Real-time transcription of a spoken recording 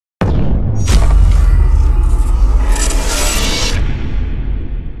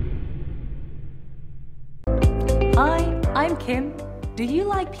Kim. Do you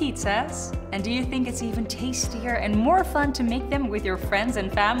like pizzas? And do you think it's even tastier and more fun to make them with your friends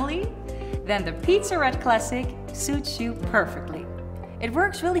and family? Then the Pizzarette Classic suits you perfectly. It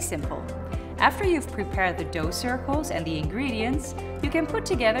works really simple. After you've prepared the dough circles and the ingredients, you can put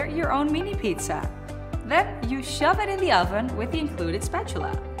together your own mini pizza. Then you shove it in the oven with the included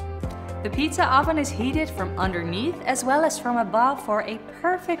spatula. The pizza oven is heated from underneath as well as from above for a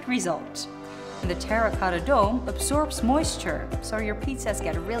perfect result. And the terracotta dome absorbs moisture, so your pizzas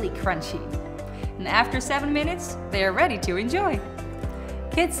get really crunchy. And after 7 minutes, they are ready to enjoy.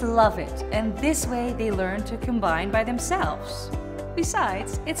 Kids love it, and this way they learn to combine by themselves.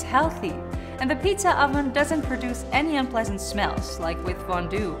 Besides, it's healthy, and the pizza oven doesn't produce any unpleasant smells like with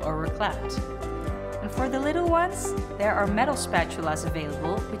fondue or raclette. And for the little ones, there are metal spatulas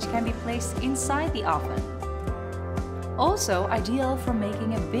available which can be placed inside the oven. Also ideal for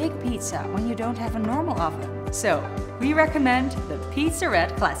making a big pizza when you don't have a normal oven. So, we recommend the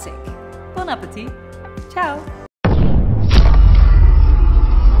Pizzarette Classic. Bon appétit! Ciao!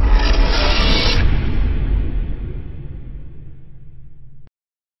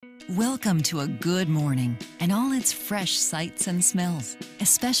 Welcome to a good morning and all its fresh sights and smells,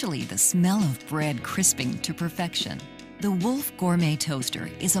 especially the smell of bread crisping to perfection. The Wolf Gourmet Toaster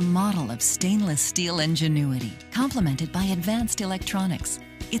is a model of stainless steel ingenuity, complemented by advanced electronics.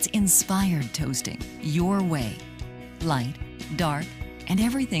 It's inspired toasting your way. Light, dark, and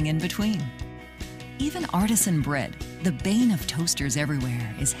everything in between. Even artisan bread, the bane of toasters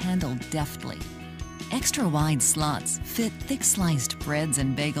everywhere, is handled deftly. Extra wide slots fit thick sliced breads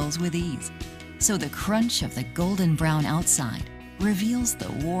and bagels with ease, so the crunch of the golden brown outside reveals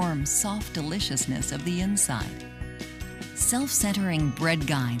the warm, soft deliciousness of the inside. Self-centering bread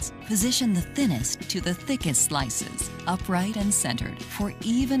guides position the thinnest to the thickest slices, upright and centered for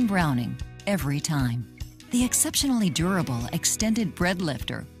even browning every time. The exceptionally durable extended bread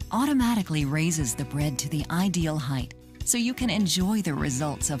lifter automatically raises the bread to the ideal height, so you can enjoy the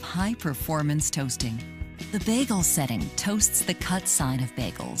results of high-performance toasting. The bagel setting toasts the cut side of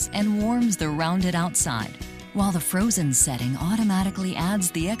bagels and warms the rounded outside, while the frozen setting automatically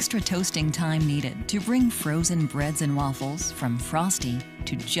adds the extra toasting time needed to bring frozen breads and waffles from frosty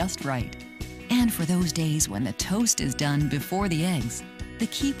to just right. And for those days when the toast is done before the eggs, the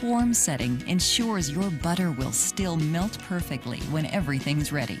Keep Warm setting ensures your butter will still melt perfectly when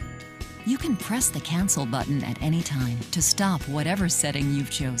everything's ready. You can press the cancel button at any time to stop whatever setting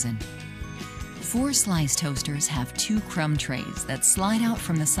you've chosen. 4-slice toasters have 2 crumb trays that slide out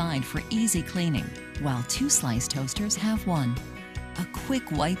from the side for easy cleaning, while 2-slice toasters have 1. A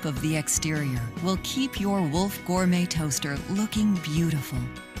quick wipe of the exterior will keep your Wolf Gourmet Toaster looking beautiful.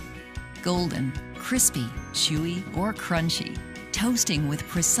 Golden, crispy, chewy, or crunchy, toasting with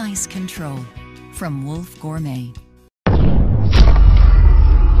precise control. From Wolf Gourmet.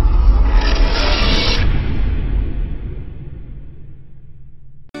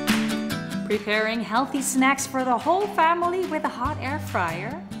 Preparing healthy snacks for the whole family with a hot air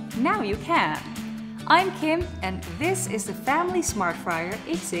fryer? Now you can! I'm Kim, and this is the Family Smart Fryer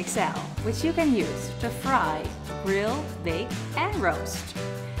XXL, which you can use to fry, grill, bake, and roast.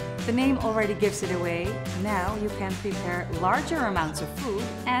 The name already gives it away. Now you can prepare larger amounts of food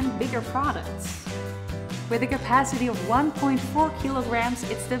and bigger products. With a capacity of 1.4 kilograms,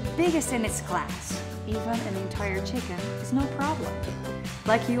 it's the biggest in its class. Even an entire chicken is no problem.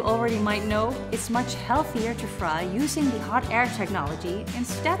 Like you already might know, it's much healthier to fry using the hot air technology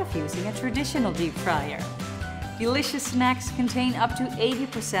instead of using a traditional deep fryer. Delicious snacks contain up to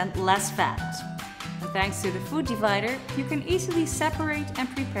 80% less fat. And thanks to the food divider, you can easily separate and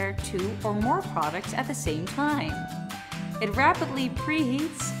prepare 2 or more products at the same time. It rapidly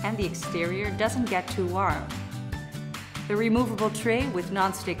preheats and the exterior doesn't get too warm. The removable tray with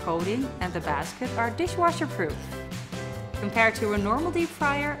non-stick coating and the basket are dishwasher proof. Compared to a normal deep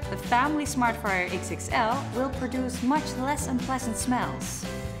fryer, the Family Smart Fryer XXL will produce much less unpleasant smells.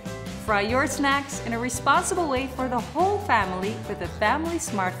 Fry your snacks in a responsible way for the whole family with the Family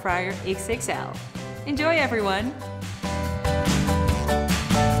Smart Fryer XXL. Enjoy, everyone!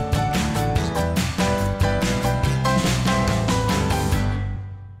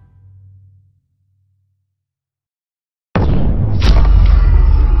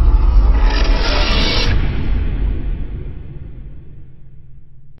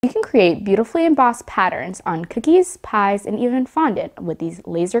 You can create beautifully embossed patterns on cookies, pies, and even fondant with these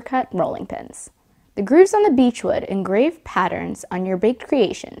laser-cut rolling pins. The grooves on the beechwood engrave patterns on your baked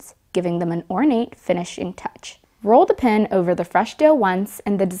creations, giving them an ornate finishing touch. Roll the pin over the fresh dough once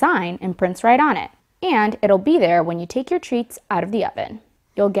and the design imprints right on it, and it'll be there when you take your treats out of the oven.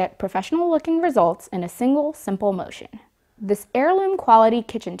 You'll get professional looking results in a single simple motion. This heirloom quality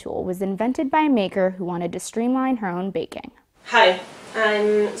kitchen tool was invented by a maker who wanted to streamline her own baking. Hi,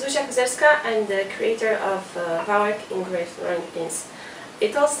 I'm Zuzia Kozelska. I'm the creator of Wałek engraved rolling pins.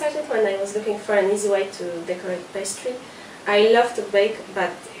 It all started when I was looking for an easy way to decorate pastry. I love to bake,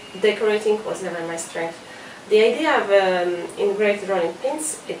 but decorating was never my strength. The idea of engraved rolling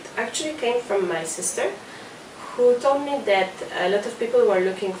pins, it actually came from my sister, who told me that a lot of people were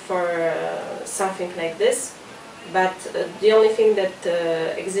looking for something like this, but the only thing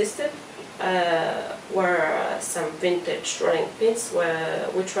that existed were some vintage rolling pins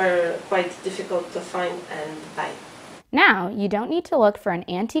which were quite difficult to find and buy. Now, you don't need to look for an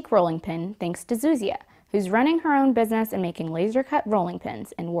antique rolling pin thanks to Zuzia, who's running her own business and making laser-cut rolling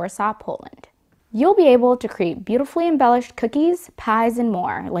pins in Warsaw, Poland. You'll be able to create beautifully embellished cookies, pies, and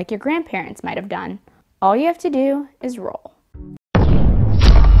more, like your grandparents might have done. All you have to do is roll.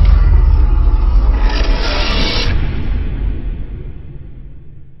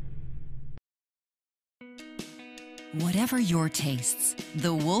 Whatever your tastes,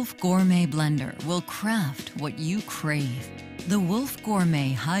 the Wolf Gourmet Blender will craft what you crave. The Wolf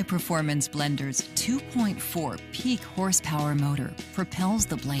Gourmet High Performance Blender's 2.4 peak horsepower motor propels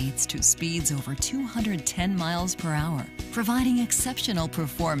the blades to speeds over 210 miles per hour, providing exceptional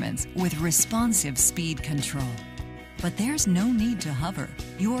performance with responsive speed control. But there's no need to hover.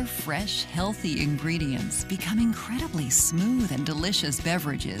 Your fresh, healthy ingredients become incredibly smooth and delicious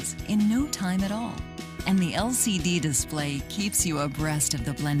beverages in no time at all. And the LCD display keeps you abreast of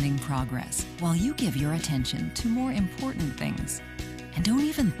the blending progress while you give your attention to more important things. And don't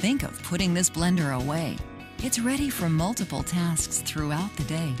even think of putting this blender away. It's ready for multiple tasks throughout the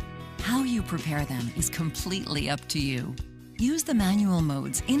day. How you prepare them is completely up to you. Use the manual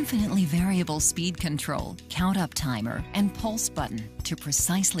mode's infinitely variable speed control, count-up timer, and pulse button to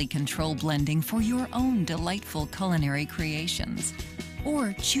precisely control blending for your own delightful culinary creations.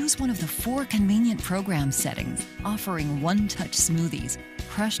 Or choose one of the 4 convenient program settings, offering one-touch smoothies,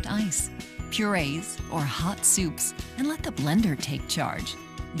 crushed ice, purees, or hot soups, and let the blender take charge.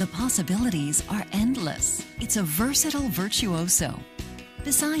 The possibilities are endless. It's a versatile virtuoso.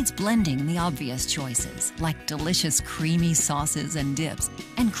 Besides blending the obvious choices, like delicious creamy sauces and dips,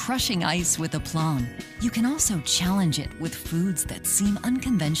 and crushing ice with aplomb, you can also challenge it with foods that seem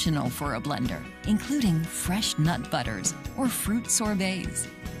unconventional for a blender, including fresh nut butters or fruit sorbets.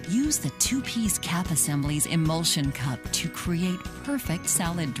 Use the 2-piece cap assembly's emulsion cup to create perfect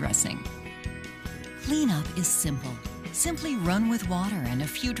salad dressing. Cleanup is simple. Simply run with water and a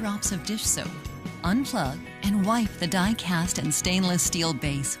few drops of dish soap. Unplug and wipe the die-cast and stainless steel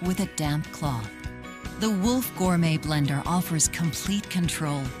base with a damp cloth. The Wolf Gourmet Blender offers complete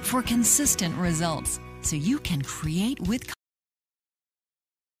control for consistent results, so you can create with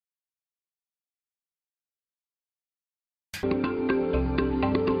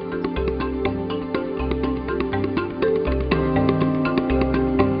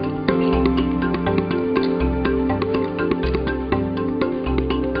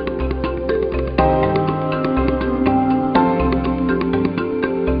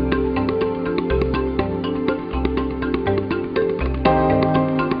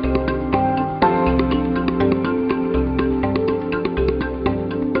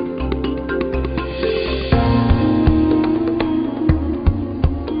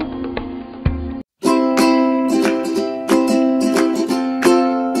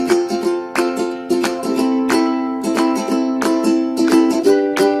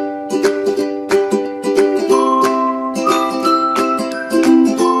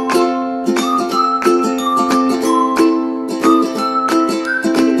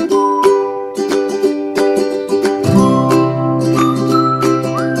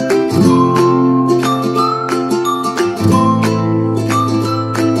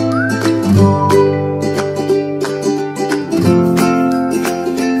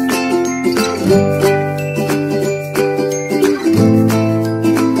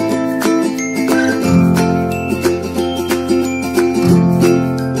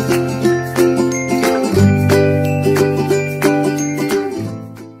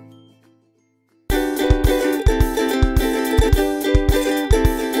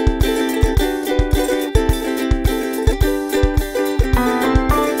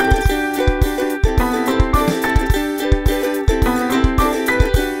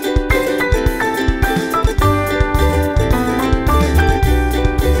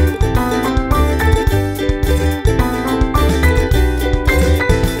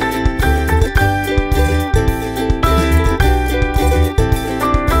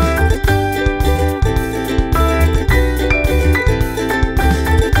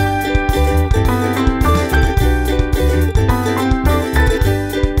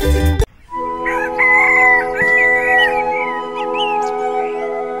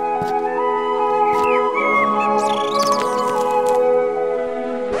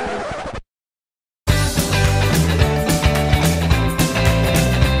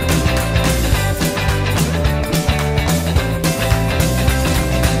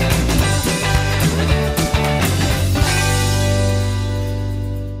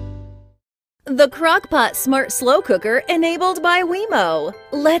The Crock-Pot Smart Slow Cooker enabled by Wemo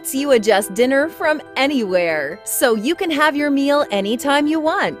lets you adjust dinner from anywhere, so you can have your meal anytime you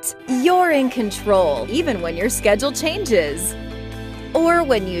want. You're in control, even when your schedule changes, or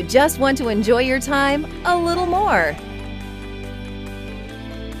when you just want to enjoy your time a little more.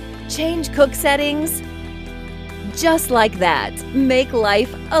 Change cook settings just like that. Make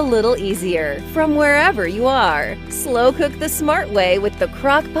life a little easier from wherever you are. Slow cook the smart way with the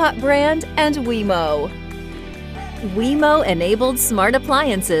Crock-Pot brand and Wemo. Wemo-enabled smart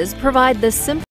appliances provide the simple